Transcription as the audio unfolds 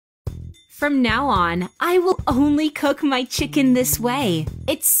From now on, I will only cook my chicken this way.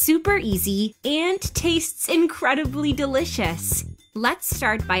 It's super easy and tastes incredibly delicious. Let's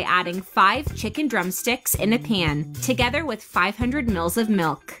start by adding 5 chicken drumsticks in a pan, together with 500 ml of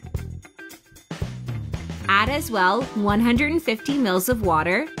milk. Add as well 150 ml of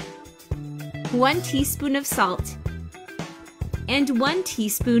water, 1 teaspoon of salt, and 1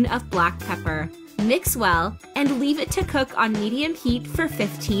 teaspoon of black pepper. Mix well and leave it to cook on medium heat for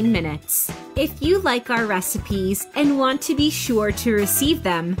 15 minutes. If you like our recipes and want to be sure to receive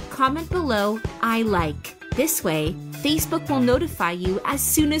them, comment below "I like." This way, Facebook will notify you as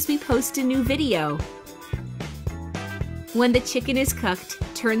soon as we post a new video. When the chicken is cooked,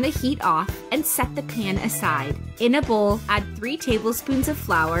 turn the heat off and set the pan aside. In a bowl, add 3 tablespoons of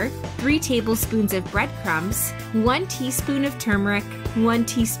flour, 3 tablespoons of breadcrumbs, 1 teaspoon of turmeric, 1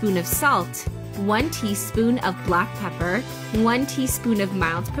 teaspoon of salt, 1 teaspoon of black pepper, 1 teaspoon of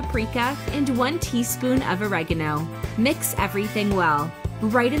mild paprika, and 1 teaspoon of oregano. Mix everything well.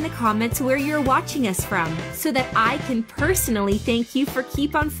 Write in the comments where you're watching us from so that I can personally thank you for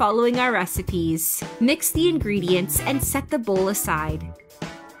keep on following our recipes. Mix the ingredients and set the bowl aside.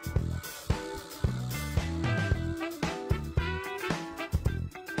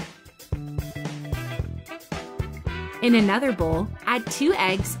 In another bowl, add 2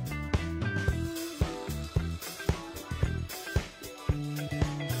 eggs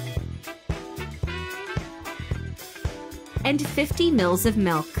and 50 ml of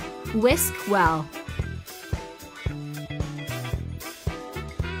milk. Whisk well.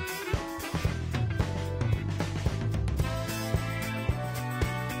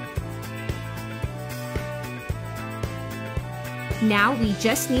 Now we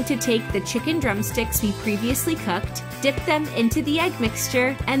just need to take the chicken drumsticks we previously cooked, dip them into the egg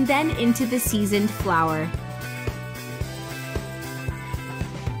mixture, and then into the seasoned flour.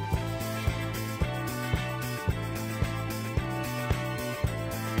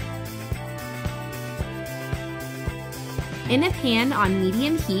 In a pan on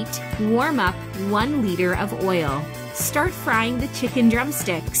medium heat, warm up 1 liter of oil. Start frying the chicken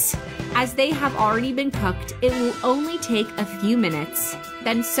drumsticks. As they have already been cooked, it will only take a few minutes.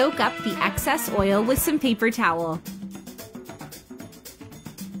 Then soak up the excess oil with some paper towel.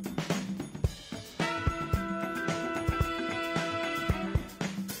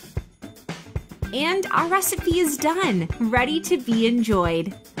 And our recipe is done, ready to be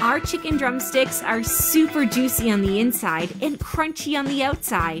enjoyed. Our chicken drumsticks are super juicy on the inside and crunchy on the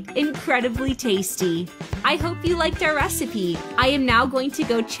outside. Incredibly tasty. I hope you liked our recipe. I am now going to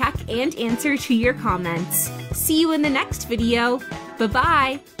go check and answer to your comments. See you in the next video.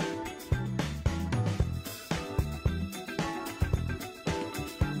 Bye-bye.